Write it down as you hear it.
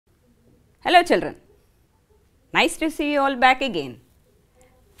Hello children, nice to see you all back again.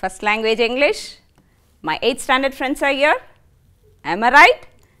 First language English, my 8th standard friends are here, am I right?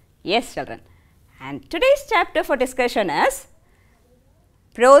 Yes children, and today's chapter for discussion is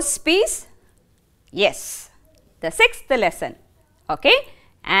prose piece, yes, the 6th lesson, okay,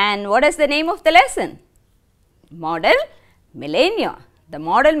 and what is the name of the lesson? Model Millionaire, the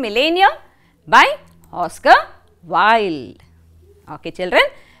Model Millionaire by Oscar Wilde, okay children.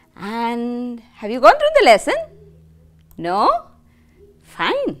 And have you gone through the lesson? No?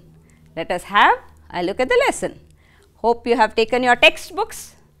 Fine. Let us have a look at the lesson. Hope you have taken your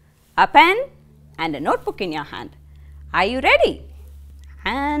textbooks, a pen and a notebook in your hand. Are you ready?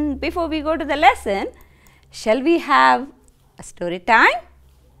 And before we go to the lesson, shall we have a story time?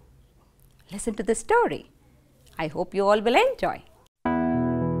 Listen to the story. I hope you all will enjoy.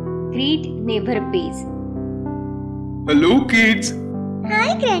 Greed never pays. Hello kids.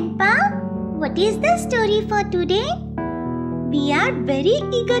 Hi Grandpa, what is the story for today? We are very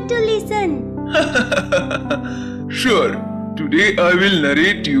eager to listen. Sure, today I will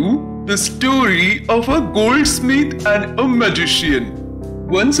narrate you the story of a goldsmith and a magician.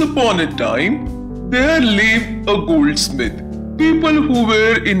 Once upon a time, there lived a goldsmith. People who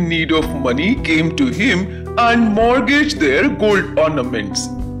were in need of money came to him and mortgaged their gold ornaments.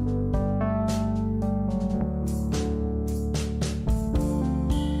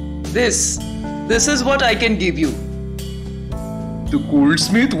 This is what I can give you. The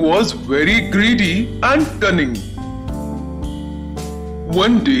goldsmith was very greedy and cunning.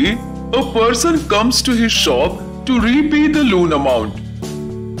 One day, a person comes to his shop to repay the loan amount.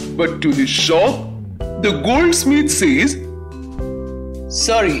 But to his shock, the goldsmith says,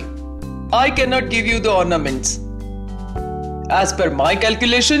 Sorry, I cannot give you the ornaments. As per my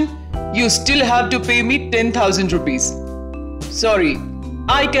calculation, you still have to pay me 10,000 rupees. Sorry,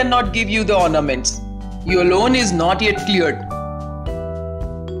 I cannot give you the ornaments. Your loan is not yet cleared.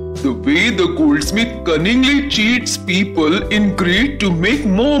 The way the goldsmith cunningly cheats people in greed to make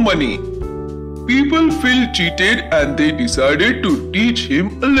more money. People feel cheated and they decided to teach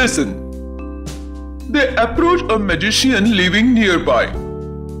him a lesson. They approach a magician living nearby.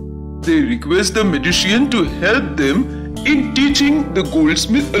 They request the magician to help them in teaching the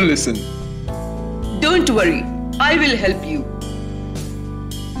goldsmith a lesson. Don't worry, I will help you.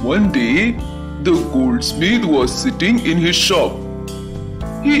 One day, the goldsmith was sitting in his shop.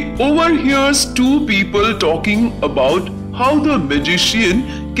 He overhears two people talking about how the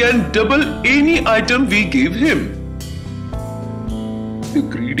magician can double any item we give him. The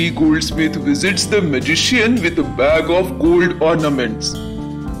greedy goldsmith visits the magician with a bag of gold ornaments.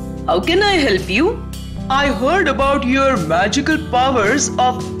 How can I help you? I heard about your magical powers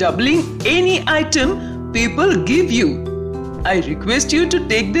of doubling any item people give you. I request you to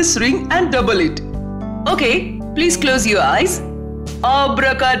take this ring and double it. Okay, please close your eyes.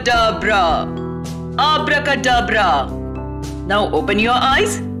 Abracadabra. Abracadabra. Now open your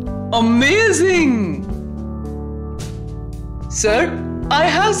eyes. Amazing! Sir, I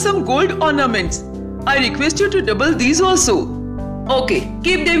have some gold ornaments. I request you to double these also. Okay,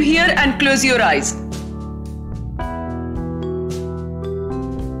 keep them here and close your eyes.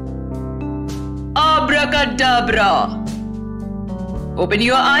 Abracadabra. Open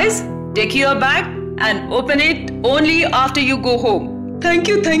your eyes, take your bag and open it only after you go home. Thank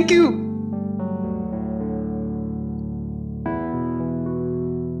you, thank you.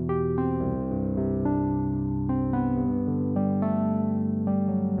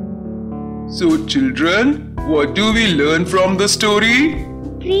 So children, what do we learn from the story?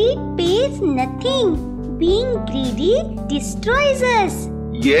 Greed pays nothing. Being greedy destroys us.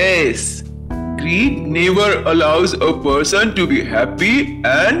 Yes, greed never allows a person to be happy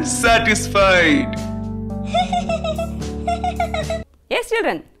and satisfied. Yes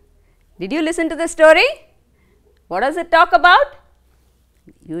children, did you listen to the story? What does it talk about?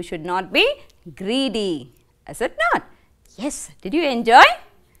 You should not be greedy, is it not? Yes, did you enjoy?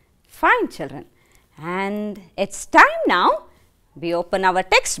 Fine children, and it's time now we open our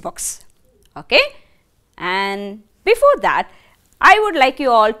textbooks, okay? And before that, I would like you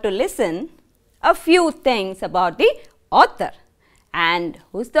all to listen a few things about the author. And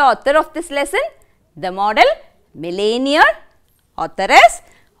who's the author of this lesson? The Model Millionaire. Author is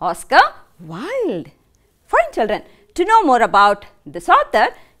Oscar Wilde. Fine children, to know more about this author,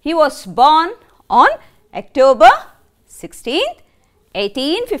 he was born on October 16th,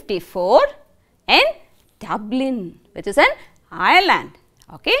 1854 in Dublin, which is in Ireland,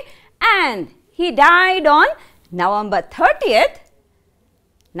 okay, and he died on November 30th,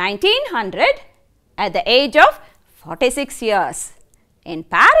 1900 at the age of 46 years in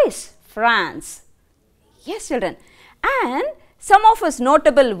Paris, France. Yes, children. And some of his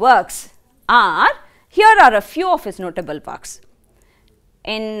notable works are, here are a few of his notable works.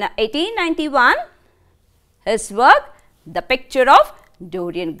 In 1891, his work, The Picture of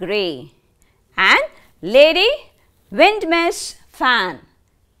Dorian Gray, and Lady Windmare's Fan,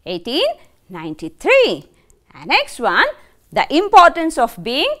 1893. And next one, The Importance of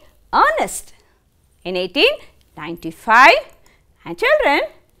Being Earnest, in 1895. And children,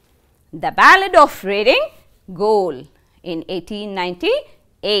 The Ballad of Reading Gaol, in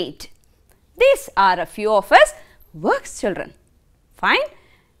 1898. These are a few of his works, children. Fine.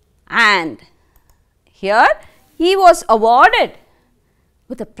 And here he was awarded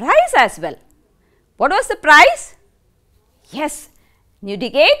with a prize as well. What was the prize? Yes,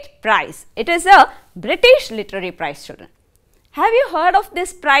 Newdigate Prize. It is a British literary prize, children. Have you heard of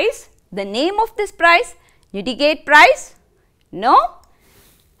this prize? The name of this prize? Newdigate Prize? No?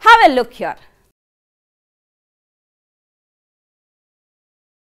 Have a look here.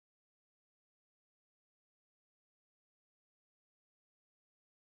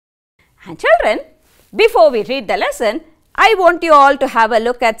 And children, before we read the lesson, I want you all to have a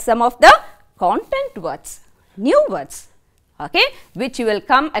look at some of the content words, new words, okay, which you will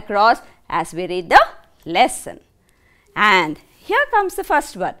come across as we read the lesson. And here comes the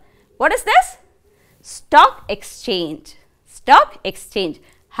first word. What is this? Stock exchange. Stock exchange.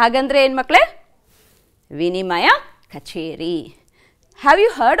 Hagandre en makle? Vinimaya Kacheri. Have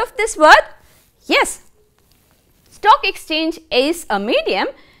you heard of this word? Yes. Stock exchange is a medium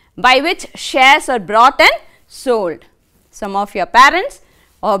by which shares are bought and sold. Some of your parents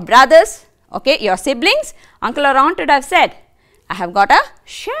or brothers, okay, your siblings, uncle or aunt would have said, I have got a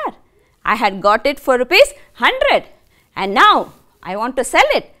share. I had got it for rupees 100 and now I want to sell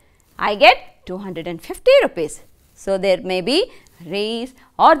it. I get 250 rupees. So there may be raise,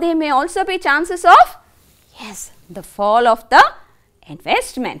 or there may also be chances of, yes, the fall of the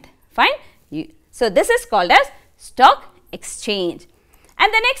investment. Fine. So this is called as stock exchange.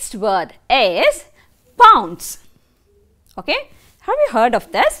 And the next word is pounds. Okay. Have you heard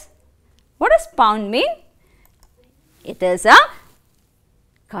of this? What does pound mean? It is a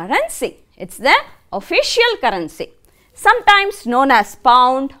currency. It's the official currency, sometimes known as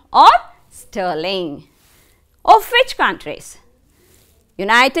pound or sterling. Of which countries?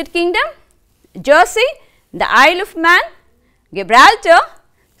 United Kingdom, Jersey, the Isle of Man, Gibraltar,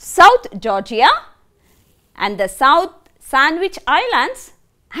 South Georgia, and the South Sandwich Islands,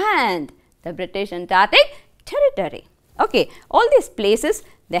 and the British Antarctic Territory. Okay, all these places,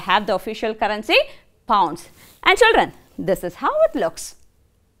 they have the official currency pounds. And children, this is how it looks.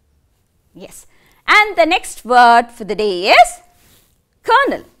 Yes. And the next word for the day is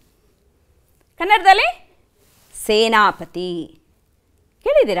colonel. Kannadalli Senapati.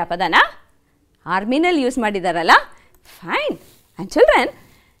 Kelidira padana? Arminal use madidaralla? Fine. And children,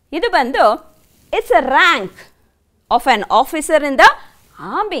 idu bandu, it's a rank of an officer in the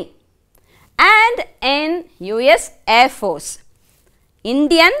army and in US Air Force.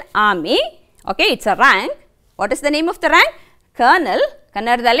 Indian Army, okay, it's a rank. What is the name of the rank? Colonel,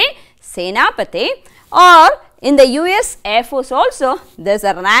 Kannadalli Senapati, or in the US Air Force also, there is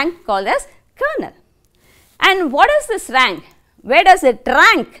a rank called as Colonel. And what is this rank? Where does it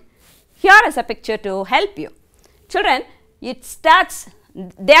rank? Here is a picture to help you. Children, it starts,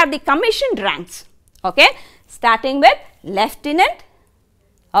 they are the commissioned ranks, okay, starting with lieutenant,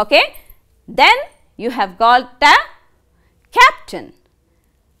 okay, then you have got the captain,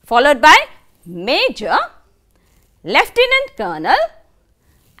 followed by major, lieutenant colonel,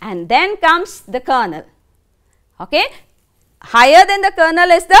 and then comes the colonel, okay. Higher than the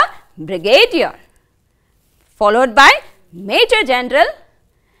colonel is the brigadier, followed by major general,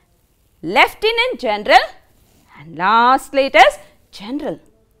 lieutenant general, and lastly it is general.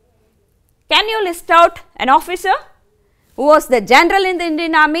 Can you list out an officer who was the general in the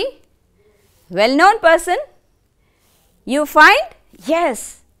Indian Army? Well-known person? You find?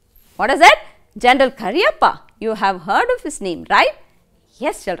 Yes. What is that? General Cariappa. You have heard of his name, right?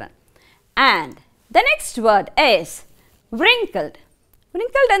 Yes, children. And the next word is wrinkled.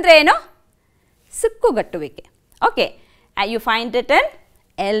 Wrinkled andre eno? Sikkugattuvike. Okay. And you find it in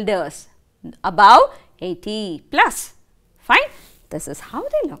elders above 80 plus. Fine. This is how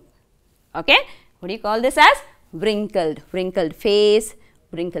they look. Okay. What do you call this as? Wrinkled. Wrinkled face,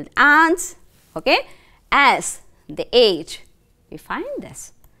 wrinkled hands. Okay. As the age, we find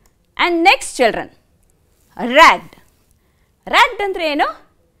this. And next, children, ragged. Ragged andre eno?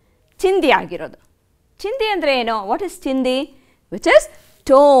 Chindi agirodu. Chindi andre eno? What is chindi? Which is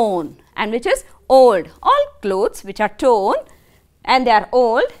torn and which is old. All clothes which are torn and they are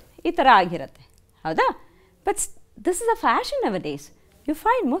old, ಈ ಥರ ಆಗಿರುತ್ತೆ ಹೌದಾ. But this is a fashion ನವ days. You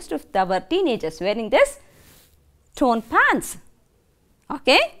find most of our teenagers varying this torn pants.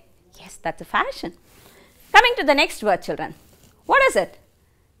 Okay? Yes, that's a fashion. Coming to the next word, children. What is it?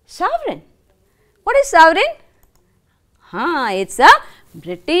 Sovereign. What is sovereign? It's a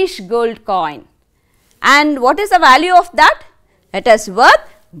British gold coin. And what is the value of that? It is worth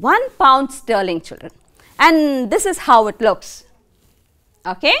 £1 sterling, children. And this is how it looks.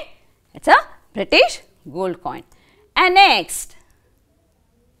 Okay? It's a British gold coin. And next,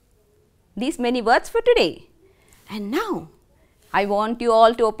 these many words for today. And now, I want you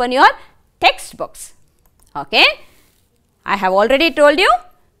all to open your textbooks. Okay? I have already told you,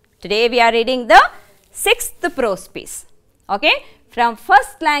 today we are reading the 6th prose piece. Okay? From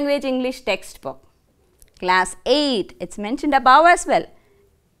First Language English textbook. Class 8. It's mentioned above as well.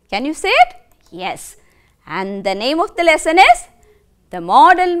 Can you say it? Yes. And the name of the lesson is The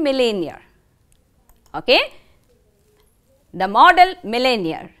Model Millionaire. Okay? The Model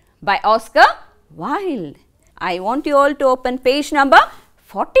Millionaire by Oscar Wilde. I want you all to open page number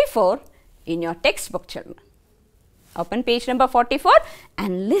 44 in your textbook, children. Open page number 44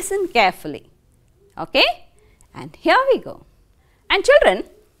 and listen carefully. Okay? And here we go. And children,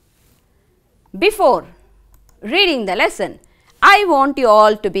 before reading the lesson, I want you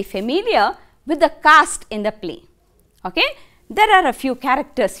all to be familiar with the cast in the play. Okay? There are a few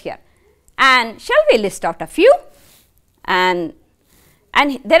characters here. And shall we list out a few? And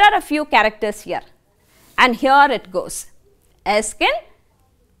there are a few characters here. And here it goes. Erskine,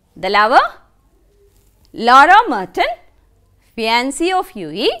 the lover, Laura Merton, fiancée of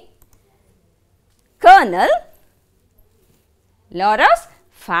Hughie, Colonel, Laura's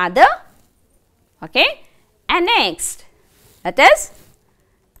father, okay, and next it is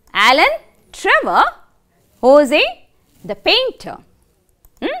Alan Trevor, Jose the painter,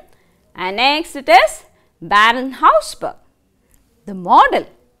 and next it is Baron Hausberg, the model,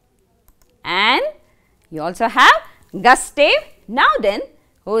 and you also have Gustave Nauden,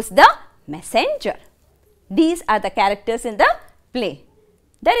 who is the messenger. These are the characters in the play.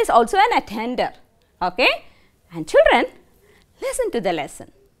 There is also an attender. Okay? And children, listen to the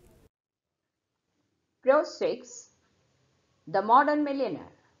lesson. Prose 6, The Modern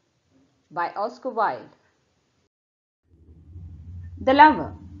Millionaire by Oscar Wilde. The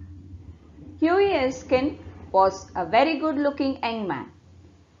lover. Hughie Erskine was a very good-looking young man.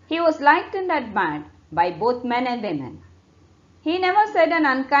 He was liked and admired by both men and women. He never said an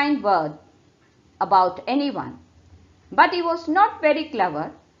unkind word about anyone, but he was not very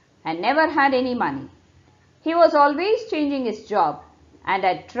clever and never had any money. He was always changing his job and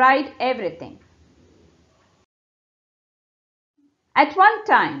had tried everything. At one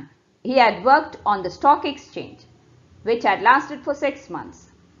time, he had worked on the stock exchange, which had lasted for 6 months.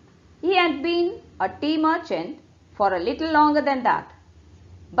 He had been a tea merchant for a little longer than that,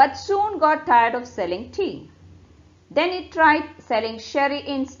 but soon got tired of selling tea. Then he tried selling sherry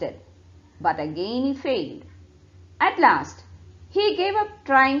instead, but again he failed. At last, he gave up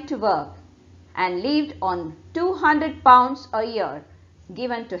trying to work and lived on £200 a year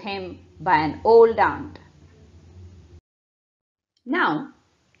given to him by an old aunt. Now,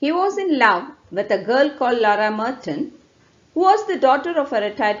 he was in love with a girl called Laura Merton, who was the daughter of a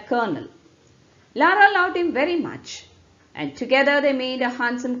retired colonel. Laura loved him very much, and together they made a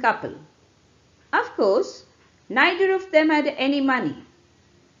handsome couple. Of course, neither of them had any money.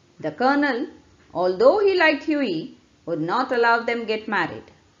 The colonel, although he liked Hughie, would not allow them get married.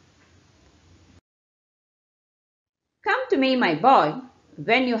 Come to me, my boy,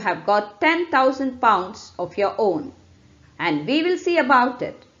 when you have got £10,000 of your own, and we will see about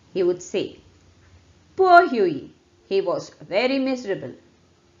it, he would say. Poor Hughie, he was very miserable.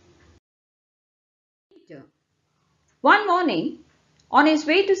 One morning, on his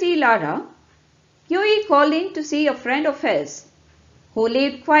way to see Laura, Hughie called in to see a friend of his who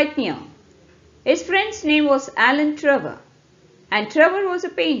lived quite near. His friend's name was Alan Trevor, and Trevor was a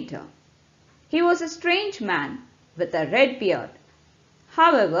painter. He was a strange man with a red beard.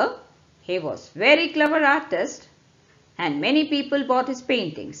 However, he was a very clever artist, and many people bought his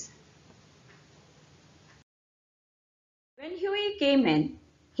paintings. When Hughie came in,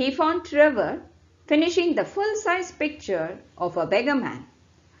 he found Trevor finishing the full-size picture of a beggar man.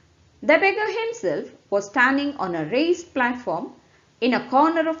 The beggar himself was standing on a raised platform in a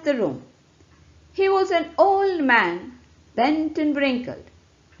corner of the room. He was an old man, bent and wrinkled,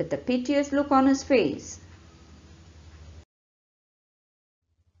 with a piteous look on his face.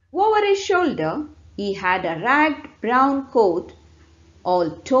 Over his shoulder, he had a ragged brown coat,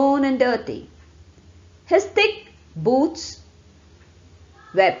 all torn and dirty. His thick boots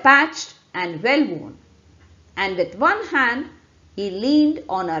were patched and well worn, and with one hand he leaned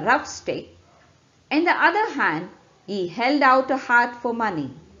on a rough stick. In the other hand he held out a heart for money.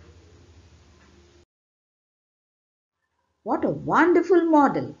 "What a wonderful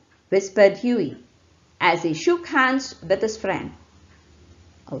model," whispered Hughie as he shook hands with his friend.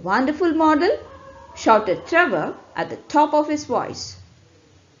 "A wonderful model?" shouted Trevor at the top of his voice.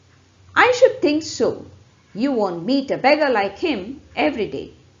 "I should think so. You won't meet a beggar like him every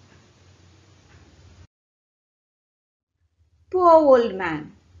day." "Poor old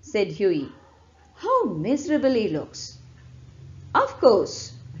man," said Hughie. "How miserable he looks." "Of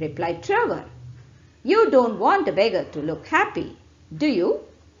course," replied Trevor. "You don't want a beggar to look happy, do you?"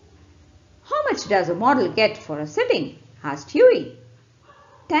 "How much does a model get for a sitting?" asked Hughie.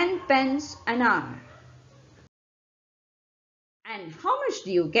 10 pence an hour." "And how much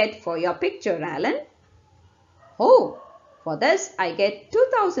do you get for your picture, Alan?" "Oh, for this I get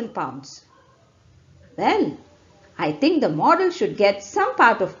 £2,000. "Well, I think the model should get some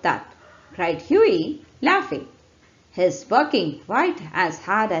part of that," cried Hughie, laughing. "He's working quite as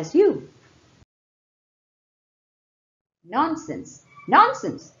hard as you." "Nonsense,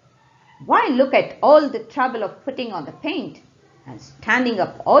 nonsense! Why, look at all the trouble of putting on the paint and standing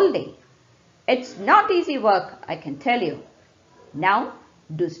up all day. It's not easy work, I can tell you. Now,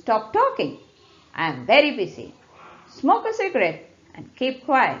 do stop talking. I am very busy. Smoke a cigarette and keep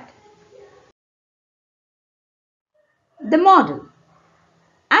quiet." The model.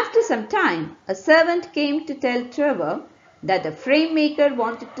 After some time, a servant came to tell Trevor that the frame maker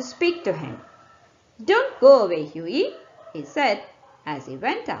wanted to speak to him. "Don't go away, Hughie," he said as he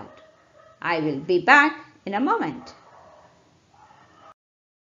went out. "I will be back in a moment."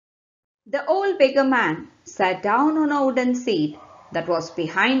 The old beggar man sat down on a wooden seat that was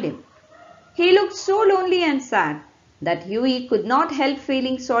behind him. He looked so lonely and sad that Hughie could not help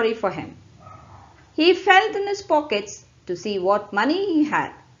feeling sorry for him. He felt in his pockets to see what money he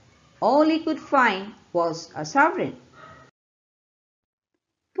had. All he could find was a sovereign.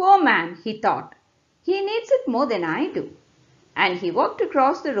 "Poor man," he thought. "He needs it more than I do." And he walked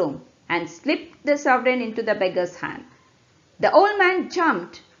across the room and slipped the sovereign into the beggar's hand. The old man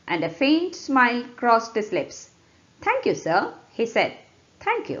jumped and a faint smile crossed his lips. "Thank you, sir," he said.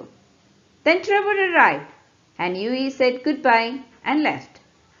 "Thank you." Then Trevor arrived and Hughie said goodbye and left,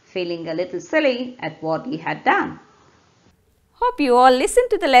 feeling a little silly at what he had done. Hope you all listened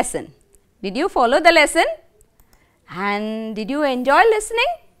to the lesson. Did you follow the lesson? And did you enjoy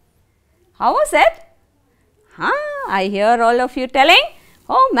listening? How was it? I hear all of you telling,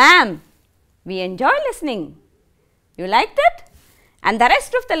 "Oh ma'am, we enjoy listening." You liked it? And the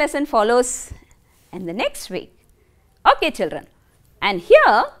rest of the lesson follows in the next week. Okay children, and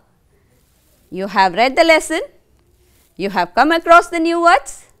here you have read the lesson, you have come across the new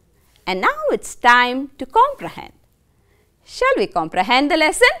words, and now it's time to comprehend. Shall we comprehend the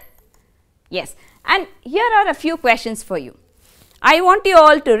lesson? Yes, and here are a few questions for you. I want you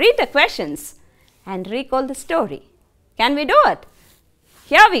all to read the questions and recall the story. Can we do it?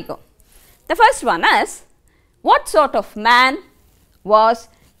 Here we go. The first one is, what sort of man was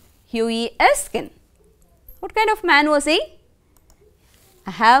Hughie Erskine? What kind of man was he?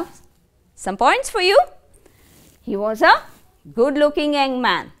 I have some points for you. He was a good-looking young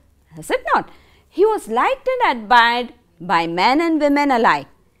man, is it not? He was liked and admired by men and women alike.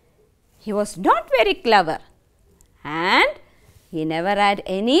 He was not very clever and he never had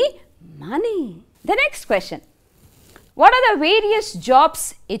any money. The next question, what are the various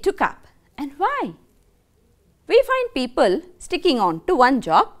jobs he took up and why? We find people sticking on to one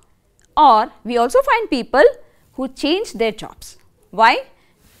job, or we also find people who change their jobs. Why?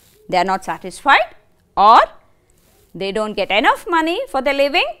 They are not satisfied or they don't get enough money for their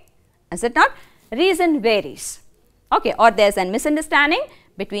living, is it not? Reason varies. Okay, or there is a misunderstanding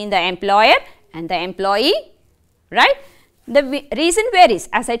between the employer and the employee, right? The reason varies,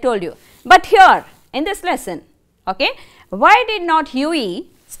 as I told you. But here in this lesson, okay, why did not Hughie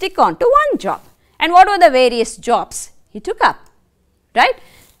stick on to one job? And what were the various jobs he took up, right?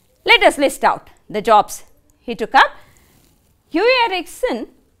 Let us list out the jobs he took up. Hughie Erskine,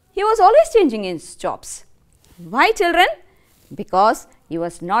 he was always changing his jobs. Why children? Because he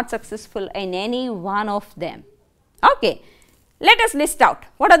was not successful in any one of them. Okay, let us list out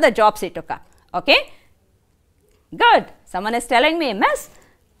what are the jobs he took up. Okay, good. Someone is telling me, Miss,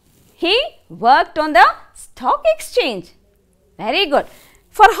 he worked on the stock exchange. Very good.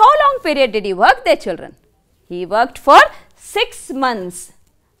 For how long period did he work there, children? He worked for 6 months.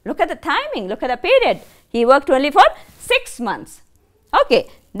 Look at the timing, look at the period. He worked only for 6 months.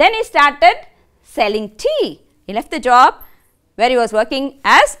 Okay, then he started selling tea. He left the job where he was working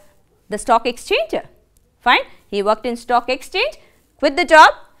as the stock exchanger. Fine. He worked in stock exchange, quit the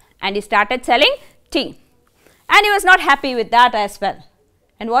job and he started selling tea. And he was not happy with that as well.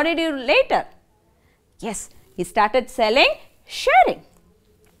 And what did he do later? Yes, he started selling sherry.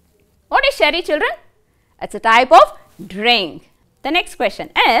 What is sherry, children? It's a type of drink. The next question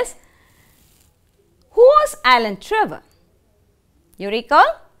is, who was Alan Trevor? You recall?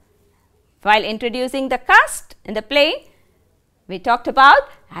 While introducing the cast in the play, we talked about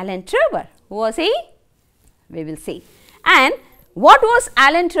Alan Trevor. Who was he? We will see. And what was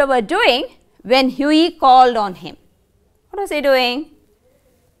Alan Trevor doing when Huey called on him? What was he doing?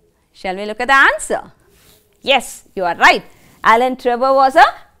 Shall we look at the answer? Yes, you are right. Alan Trevor was a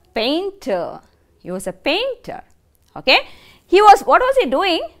painter. He was a painter. Okay. What was he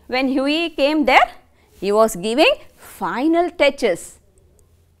doing when Huey came there? He was giving final touches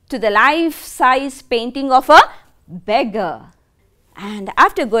to the life-size painting of a beggar. And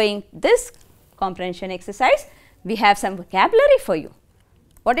after going this comprehension exercise, we have some vocabulary for you.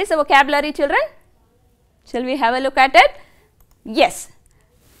 What is the vocabulary, children? Shall we have a look at it? Yes.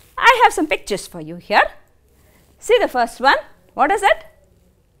 I have some pictures for you here. See the first one. What is it?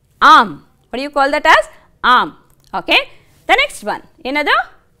 Arm. What do you call that as? Arm. Okay. The next one. Another?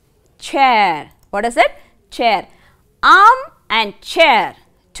 Chair. What is it? Chair. Arm and chair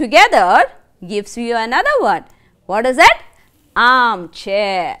together gives you another word. What is it?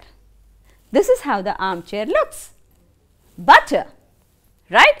 Armchair. This is how the armchair looks. Butter.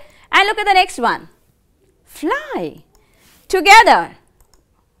 Right? And look at the next one. Fly. Together.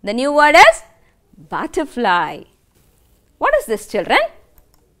 The new word is butterfly. What is this, children?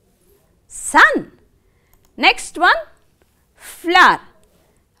 Sun. Next one. Flower.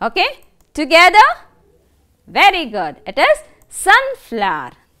 Okay. Together. Very good. It is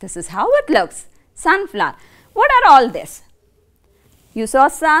sunflower. This is how it looks. Sunflower. What are all this? You saw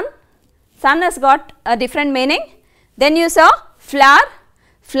sun. Sun has got a different meaning. Then you saw flower.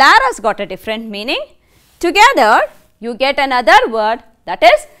 Flower has got a different meaning. Together, you get another word, that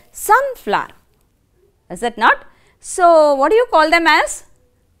is sunflower. Is it not? So, what do you call them as?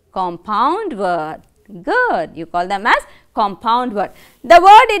 Compound word. Good. You call them as compound word. The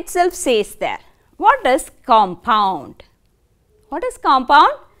word itself says there. What is compound? What is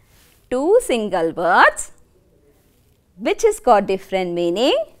compound? Two single words which has got different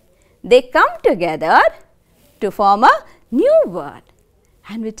meaning. They come together to form a new word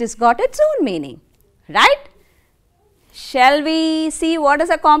and which has got its own meaning. Right? Shall we see what is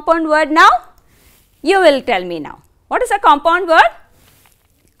a compound word now? You will tell me now. What is a compound word?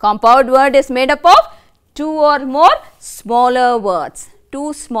 Compound word is made up of two or more smaller words.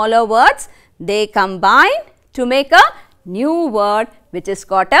 Two smaller words, they combine to make a new word which has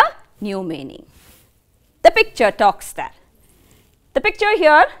got a new meaning. The picture talks there. The picture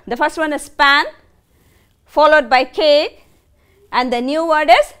here, the first one is pan, followed by cake, and the new word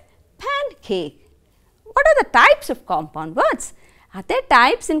is pancake. What are the types of compound words? Are there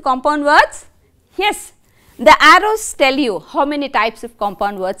types in compound words? Yes. The arrows tell you how many types of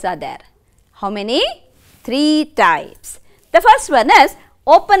compound words are there. How many? 3 types. The first one is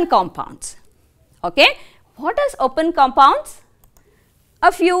open compounds. Okay. What is open compounds?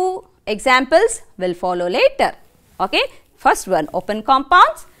 A few examples will follow later. Okay. First one, open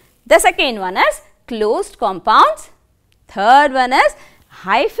compounds. The second one is closed compounds. Third one is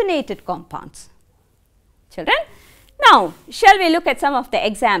hyphenated compounds. Children, now shall we look at some of the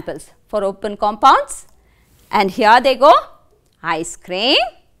examples for open compounds? And here they go. Ice cream,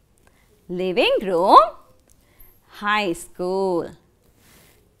 living room, high school.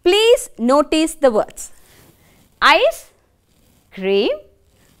 Please notice the words. Ice, cream,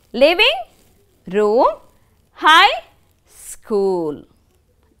 living, room, high school.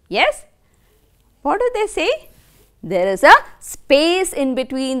 Yes? What do they say? There is a space in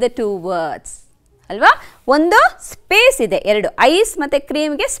between the two words. ಅಲ್ವಾ ಒಂದು space ಇದೆ ಎರಡು ice ಮತ್ತು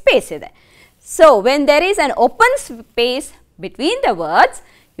ಕ್ರೀಮ್ಗೆ space ಇದೆ so when there is an open space between the words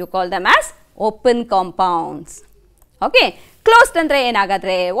you call them as open compounds okay closed ಅಂದರೆ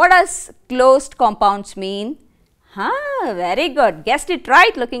ಏನಾಗಾದರೆ what does closed compounds mean very good guest it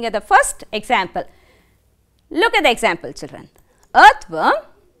right looking at the first example look at the example children earthworm,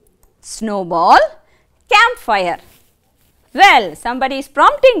 snowball, campfire. Well, somebody is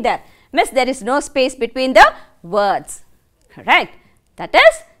prompting there. Miss, there is no space between the words. Correct. That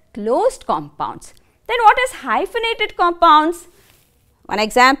is closed compounds. Then what is hyphenated compounds? One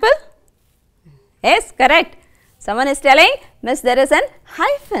example. Yes, correct. Someone is telling, Miss, there is an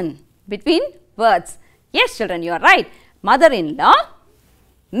hyphen between words. Yes, children, you are right. Mother-in-law,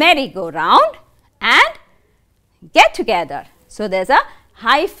 merry-go-round and get together. So, there is a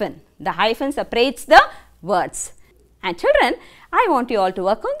hyphen. The hyphen separates the words. And children, I want you all to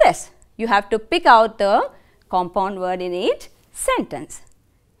work on this. You have to pick out the compound word in each sentence.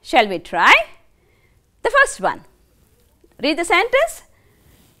 Shall we try? The first one. Read the sentence.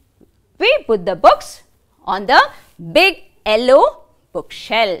 We put the books on the big yellow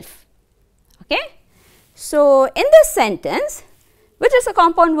bookshelf. Okay. So, in this sentence, which is a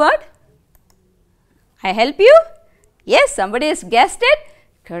compound word? I help you? Yes, somebody has guessed it.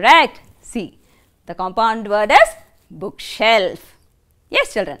 Correct. See, the compound word is bookshelf.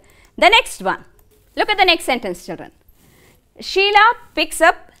 Yes, children. The next one. Look at the next sentence, children. Sheila picks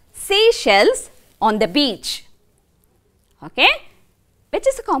up seashells on the beach. Okay. Which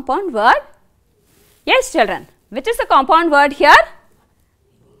is a compound word? Yes, children. Which is the compound word here?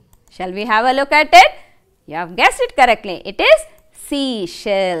 Shall we have a look at it? You have guessed it correctly. It is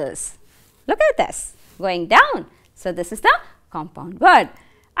seashells. Look at this going down. So, this is the compound word.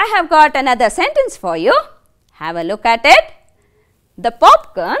 I have got another sentence for you. Have a look at it. The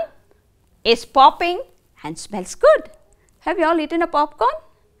popcorn is popping and smells good. Have you all eaten a popcorn?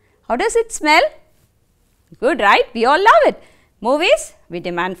 How does it smell? Good, right? We all love it. Movies, we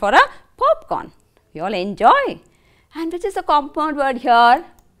demand for a popcorn. We all enjoy. And which is the compound word here?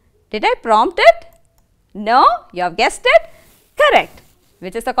 Did I prompt it? No? You have guessed it? Correct.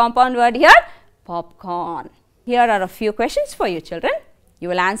 Which is the compound word here? Popcorn. Here are a few questions for you, children. You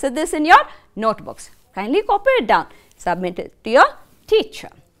will answer this in your notebooks. Kindly copy it down. Submit it to your teacher.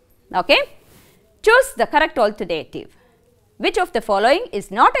 Okay. Choose the correct alternative. Which of the following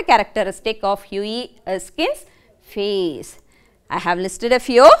is not a characteristic of Huey Erskine's face? I have listed a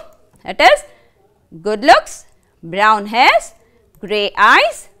few. It is good looks, brown hairs, grey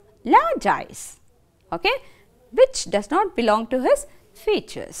eyes, large eyes. Okay. Which does not belong to his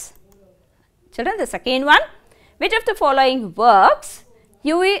features. Children, the second one. Which of the following works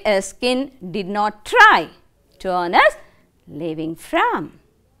Huey Erskine did not try to earn his living from?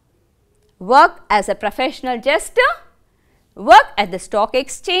 Work as a professional jester, work at the stock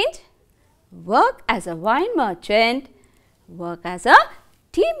exchange, work as a wine merchant, work as a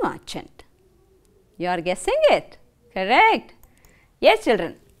tea merchant. You are guessing it. Correct. Yes,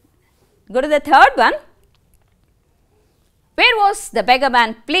 children. Go to the third one. Where was the beggar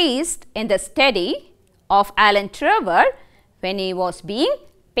man placed in the study of Alan Trevor when he was being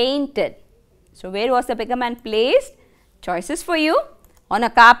painted? So, where was the beggar man placed? Choices for you. On a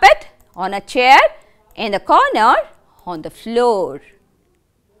carpet, on a chair, in the corner, on the floor.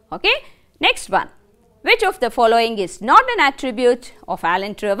 Okay. Next one. Which of the following is not an attribute of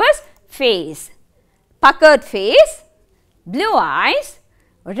Alan Trevor's face? Puckered face, blue eyes,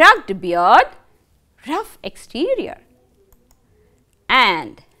 rugged beard, rough exterior.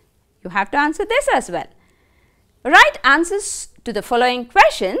 And you have to answer this as well. Write answers to the following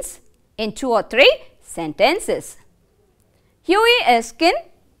questions in 2 or 3 sentences. Huey Erskine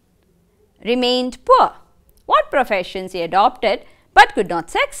remained poor. What professions he adopted but could not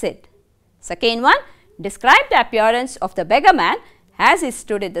succeed? Second one, describe the appearance of the beggar man as he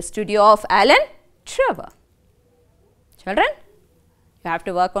stood in the studio of Alan Trevor. Children, you have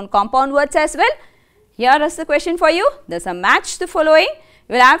to work on compound words as well. Here is the question for you. There is a match the following.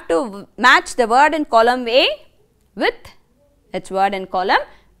 You will have to match the word in column A with its word in column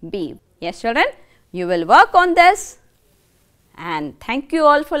B. Yes, children, you will work on this. And thank you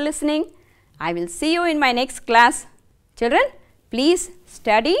all for listening. I will see you in my next class. Children, please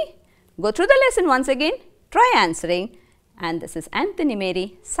study, go through the lesson once again, try answering. And this is Anthony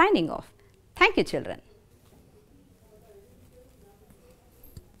Mary signing off. Thank you, children.